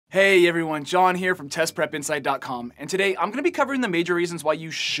Hey everyone, John here from testprepinsight.com, and today I'm going to be covering the major reasons why you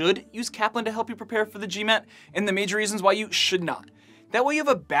should use Kaplan to help you prepare for the GMAT, and the major reasons why you should not. That way you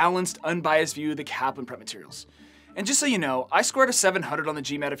have a balanced, unbiased view of the Kaplan prep materials. And just so you know, I scored a 700 on the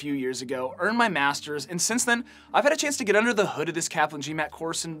GMAT a few years ago, earned my master's, and since then, I've had a chance to get under the hood of this Kaplan GMAT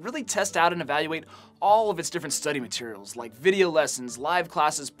course and really test out and evaluate all of its different study materials, like video lessons, live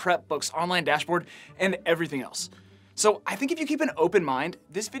classes, prep books, online dashboard, and everything else. So I think if you keep an open mind,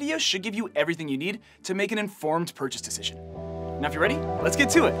 this video should give you everything you need to make an informed purchase decision. Now if you're ready, let's get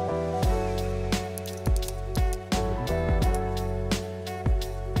to it.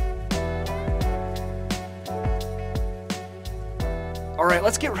 Alright,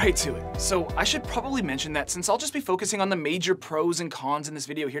 let's get right to it. So I should probably mention that since I'll just be focusing on the major pros and cons in this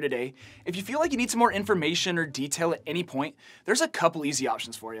video here today, if you feel like you need some more information or detail at any point, there's a couple easy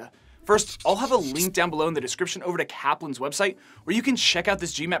options for you. First, I'll have a link down below in the description over to Kaplan's website where you can check out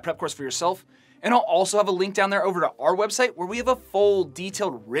this GMAT prep course for yourself. And I'll also have a link down there over to our website where we have a full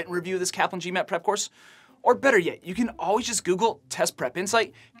detailed written review of this Kaplan GMAT prep course. Or better yet, you can always just Google Test Prep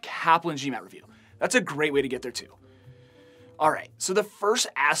Insight Kaplan GMAT review. That's a great way to get there too. Alright, so the first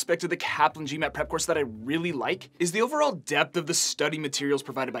aspect of the Kaplan GMAT prep course that I really like is the overall depth of the study materials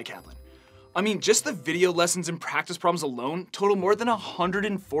provided by Kaplan. I mean, just the video lessons and practice problems alone total more than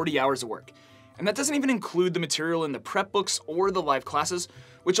 140 hours of work. And that doesn't even include the material in the prep books or the live classes,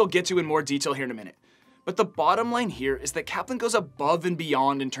 which I'll get to in more detail here in a minute. But the bottom line here is that Kaplan goes above and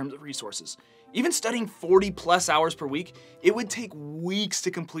beyond in terms of resources. Even studying 40+ hours per week, it would take weeks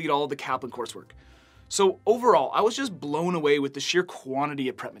to complete all of the Kaplan coursework. So overall, I was just blown away with the sheer quantity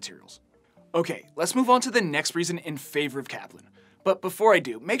of prep materials. Okay, let's move on to the next reason in favor of Kaplan. But before I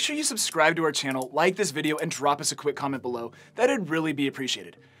do, make sure you subscribe to our channel, like this video, and drop us a quick comment below. That'd really be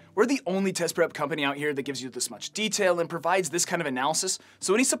appreciated. We're the only test prep company out here that gives you this much detail and provides this kind of analysis,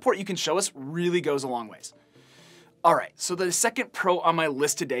 so any support you can show us really goes a long ways. Alright, so the second pro on my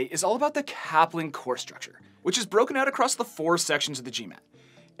list today is all about the Kaplan course structure, which is broken out across the 4 sections of the GMAT.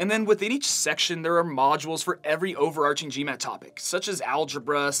 And then within each section, there are modules for every overarching GMAT topic, such as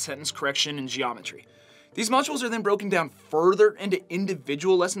algebra, sentence correction, and geometry. These modules are then broken down further into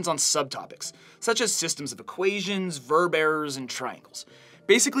individual lessons on subtopics, such as systems of equations, verb errors, and triangles.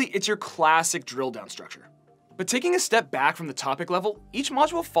 Basically, it's your classic drill down structure. But taking a step back from the topic level, each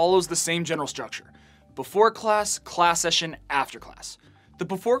module follows the same general structure: before class, class session, after class. The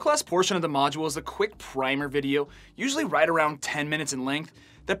before class portion of the module is a quick primer video, usually right around 10 minutes in length,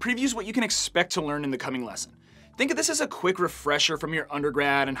 that previews what you can expect to learn in the coming lesson. Think of this as a quick refresher from your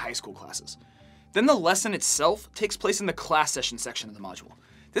undergrad and high school classes. Then the lesson itself takes place in the class session section of the module.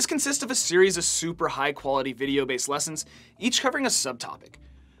 This consists of a series of super high quality video-based lessons, each covering a subtopic.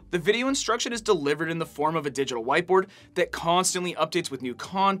 The video instruction is delivered in the form of a digital whiteboard that constantly updates with new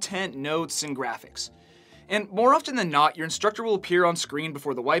content, notes, and graphics. And more often than not, your instructor will appear on screen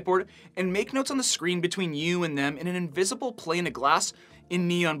before the whiteboard and make notes on the screen between you and them in an invisible pane of glass in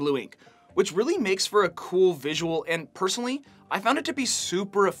neon blue ink, which really makes for a cool visual, and personally, I found it to be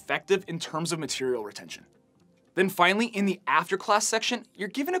super effective in terms of material retention. Then finally, in the after class section, you're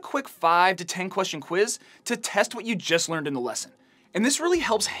given a quick 5 to 10 question quiz to test what you just learned in the lesson. And this really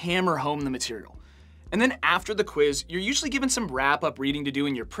helps hammer home the material. And then after the quiz, you're usually given some wrap-up reading to do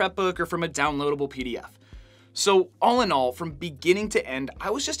in your prep book or from a downloadable PDF. So all in all, from beginning to end, I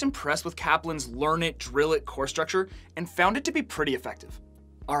was just impressed with Kaplan's Learn It, Drill It course structure and found it to be pretty effective.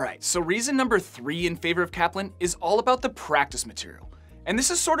 Alright, so reason number 3 in favor of Kaplan is all about the practice material. And this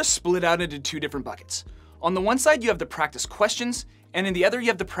is sort of split out into 2 different buckets. On the one side, you have the practice questions, and in the other, you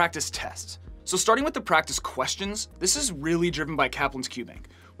have the practice tests. So starting with the practice questions, this is really driven by Kaplan's QBank,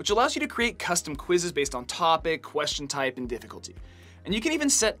 which allows you to create custom quizzes based on topic, question type, and difficulty. And you can even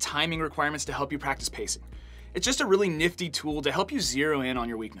set timing requirements to help you practice pacing. It's just a really nifty tool to help you zero in on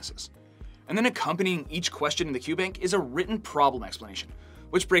your weaknesses. And then accompanying each question in the QBank is a written problem explanation,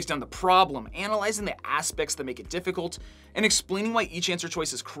 which breaks down the problem, analyzing the aspects that make it difficult, and explaining why each answer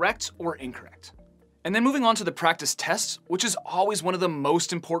choice is correct or incorrect. And then moving on to the practice tests, which is always one of the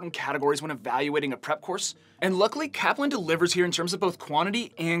most important categories when evaluating a prep course. And luckily, Kaplan delivers here in terms of both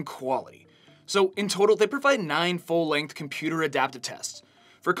quantity and quality. So in total, they provide 9 full-length computer adaptive tests.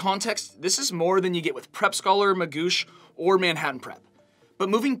 For context, this is more than you get with Prep Scholar, Magoosh, or Manhattan Prep. But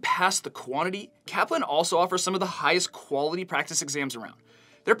moving past the quantity, Kaplan also offers some of the highest quality practice exams around.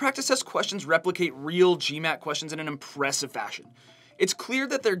 Their practice test questions replicate real GMAT questions in an impressive fashion. It's clear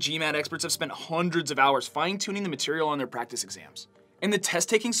that their GMAT experts have spent hundreds of hours fine-tuning the material on their practice exams. And the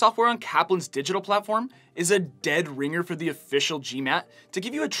test-taking software on Kaplan's digital platform is a dead ringer for the official GMAT to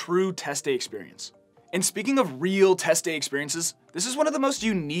give you a true test day experience. And speaking of real test day experiences, this is one of the most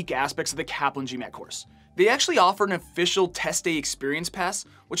unique aspects of the Kaplan GMAT course. They actually offer an official test day experience pass,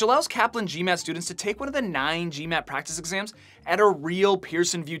 which allows Kaplan GMAT students to take one of the 9 GMAT practice exams at a real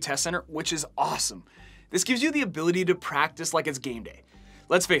Pearson VUE test center, which is awesome. This gives you the ability to practice like it's game day.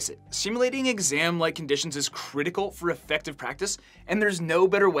 Let's face it, simulating exam-like conditions is critical for effective practice, and there's no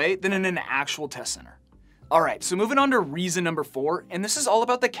better way than in an actual test center. Alright, so moving on to reason number 4, and this is all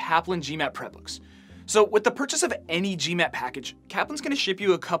about the Kaplan GMAT prep books. So with the purchase of any GMAT package, Kaplan's going to ship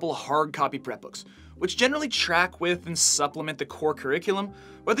you a couple hard copy prep books, which generally track with and supplement the core curriculum,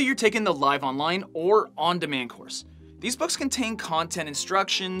 whether you're taking the live online or on-demand course. These books contain content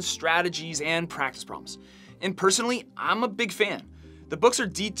instructions, strategies, and practice problems. And personally, I'm a big fan. The books are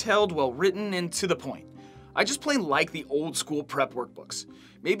detailed, well-written, and to the point. I just plain like the old school prep workbooks.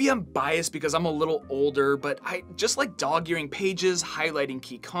 Maybe I'm biased because I'm a little older, but I just like dog-earing pages, highlighting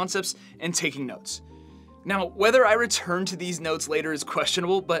key concepts, and taking notes. Now, whether I return to these notes later is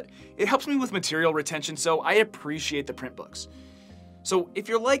questionable, but it helps me with material retention, so I appreciate the print books. So if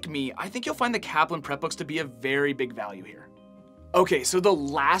you're like me, I think you'll find the Kaplan prep books to be a very big value here. Okay, so the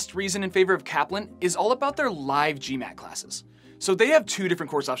last reason in favor of Kaplan is all about their live GMAT classes. So they have 2 different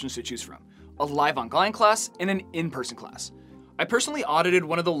course options to choose from, a live online class and an in-person class. I personally audited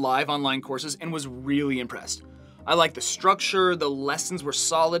one of the live online courses and was really impressed. I liked the structure, the lessons were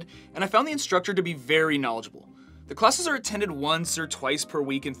solid, and I found the instructor to be very knowledgeable. The classes are attended once or twice per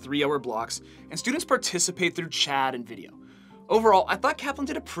week in 3-hour blocks, and students participate through chat and video. Overall, I thought Kaplan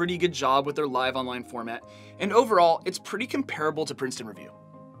did a pretty good job with their live online format, and overall, it's pretty comparable to Princeton Review.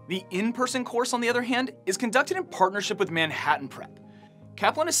 The in-person course, on the other hand, is conducted in partnership with Manhattan Prep.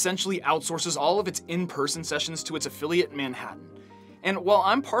 Kaplan essentially outsources all of its in-person sessions to its affiliate Manhattan. And while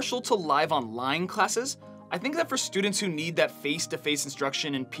I'm partial to live online classes, I think that for students who need that face-to-face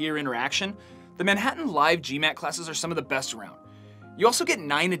instruction and peer interaction, the Manhattan Live GMAT classes are some of the best around. You also get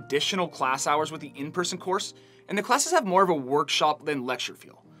 9 additional class hours with the in-person course, and the classes have more of a workshop than lecture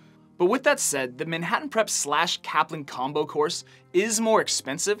feel. But with that said, the Manhattan Prep / Kaplan combo course is more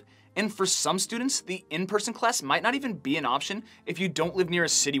expensive, and for some students, the in-person class might not even be an option if you don't live near a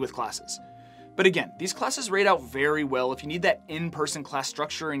city with classes. But again, these classes rate out very well if you need that in-person class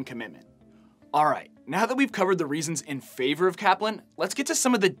structure and commitment. Alright, now that we've covered the reasons in favor of Kaplan, let's get to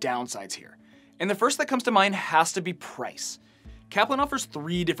some of the downsides here. And the first that comes to mind has to be price. Kaplan offers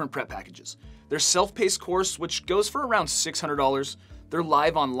 3 different prep packages. Their self-paced course, which goes for around $600, their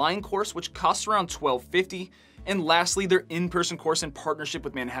live online course, which costs around $1,250, and lastly, their in-person course in partnership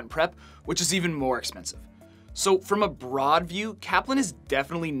with Manhattan Prep, which is even more expensive. So from a broad view, Kaplan is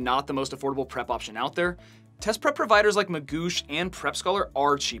definitely not the most affordable prep option out there. Test prep providers like Magoosh and Prep Scholar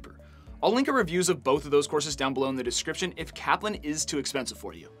are cheaper. I'll link a reviews of both of those courses down below in the description if Kaplan is too expensive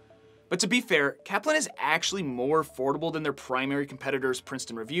for you. But to be fair, Kaplan is actually more affordable than their primary competitors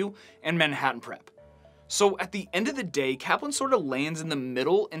Princeton Review and Manhattan Prep. So at the end of the day, Kaplan sort of lands in the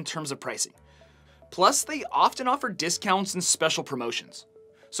middle in terms of pricing. Plus, they often offer discounts and special promotions.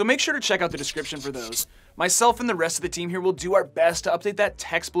 So make sure to check out the description for those. Myself and the rest of the team here will do our best to update that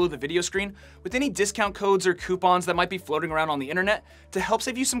text below the video screen with any discount codes or coupons that might be floating around on the internet to help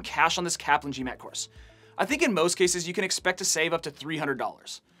save you some cash on this Kaplan GMAT course. I think in most cases you can expect to save up to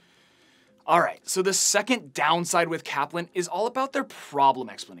 $300. Alright, so the second downside with Kaplan is all about their problem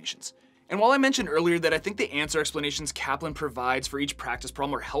explanations. And while I mentioned earlier that I think the answer explanations Kaplan provides for each practice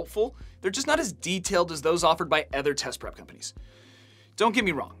problem are helpful, they're just not as detailed as those offered by other test prep companies. Don't get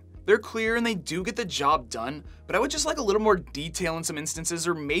me wrong, they're clear and they do get the job done, but I would just like a little more detail in some instances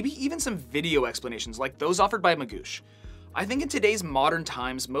or maybe even some video explanations like those offered by Magoosh. I think in today's modern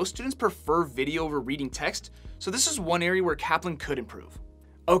times, most students prefer video over reading text, so this is one area where Kaplan could improve.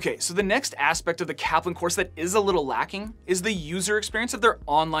 Okay, so the next aspect of the Kaplan course that is a little lacking is the user experience of their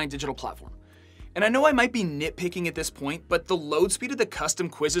online digital platform. And I know I might be nitpicking at this point, but the load speed of the custom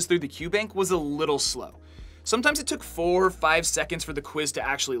quizzes through the QBank was a little slow. Sometimes it took 4 or 5 seconds for the quiz to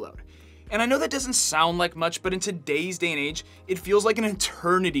actually load. And I know that doesn't sound like much, but in today's day and age, it feels like an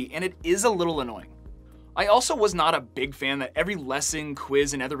eternity and it is a little annoying. I also was not a big fan that every lesson,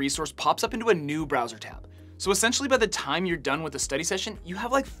 quiz, and other resource pops up into a new browser tab. So essentially by the time you're done with the study session, you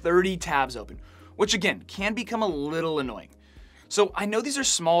have like 30 tabs open, which again, can become a little annoying. So I know these are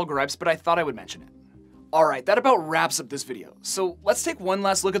small gripes, but I thought I would mention it. Alright, that about wraps up this video. So let's take one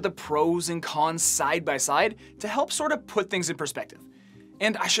last look at the pros and cons side by side to help sort of put things in perspective.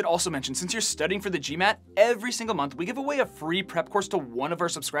 And I should also mention, since you're studying for the GMAT, every single month we give away a free prep course to one of our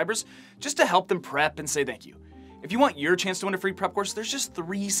subscribers just to help them prep and say thank you. If you want your chance to win a free prep course, there's just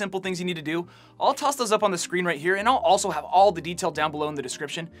 3 simple things you need to do. I'll toss those up on the screen right here, and I'll also have all the detail down below in the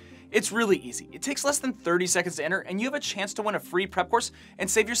description. It's really easy. It takes less than 30 seconds to enter, and you have a chance to win a free prep course and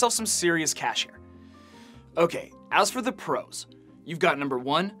save yourself some serious cash here. Okay, as for the pros, you've got number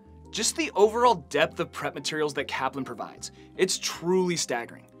 1, just the overall depth of prep materials that Kaplan provides. It's truly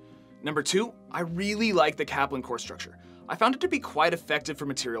staggering. Number 2, I really like the Kaplan course structure. I found it to be quite effective for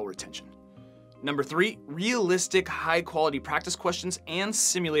material retention. Number 3, realistic, high-quality practice questions and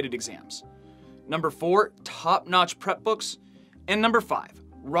simulated exams. Number 4, top-notch prep books. And number 5,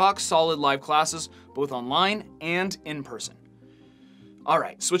 rock-solid live classes, both online and in person. All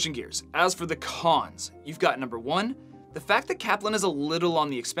right, switching gears. As for the cons, you've got number 1, the fact that Kaplan is a little on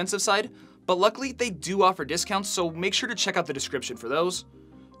the expensive side, but luckily they do offer discounts, so make sure to check out the description for those.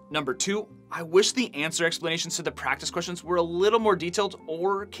 Number 2, I wish the answer explanations to the practice questions were a little more detailed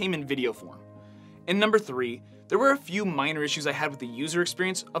or came in video form. And number 3, there were a few minor issues I had with the user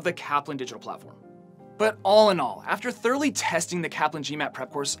experience of the Kaplan digital platform. But all in all, after thoroughly testing the Kaplan GMAT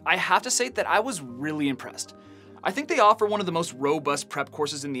prep course, I have to say that I was really impressed. I think they offer one of the most robust prep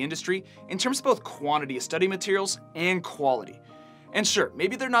courses in the industry in terms of both quantity of study materials and quality. And sure,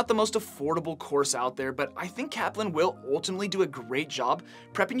 maybe they're not the most affordable course out there, but I think Kaplan will ultimately do a great job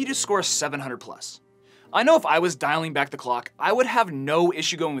prepping you to score a 700 plus. I know if I was dialing back the clock, I would have no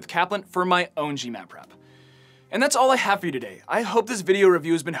issue going with Kaplan for my own GMAT prep. And that's all I have for you today. I hope this video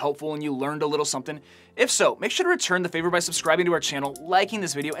review has been helpful and you learned a little something. If so, make sure to return the favor by subscribing to our channel, liking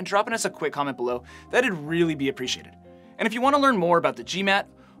this video, and dropping us a quick comment below. That'd really be appreciated. And if you want to learn more about the GMAT,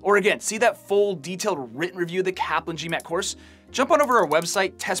 or again, see that full detailed written review of the Kaplan GMAT course, jump on over to our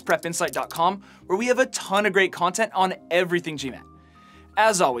website, testprepinsight.com, where we have a ton of great content on everything GMAT.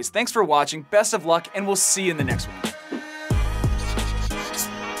 As always, thanks for watching, best of luck, and we'll see you in the next one.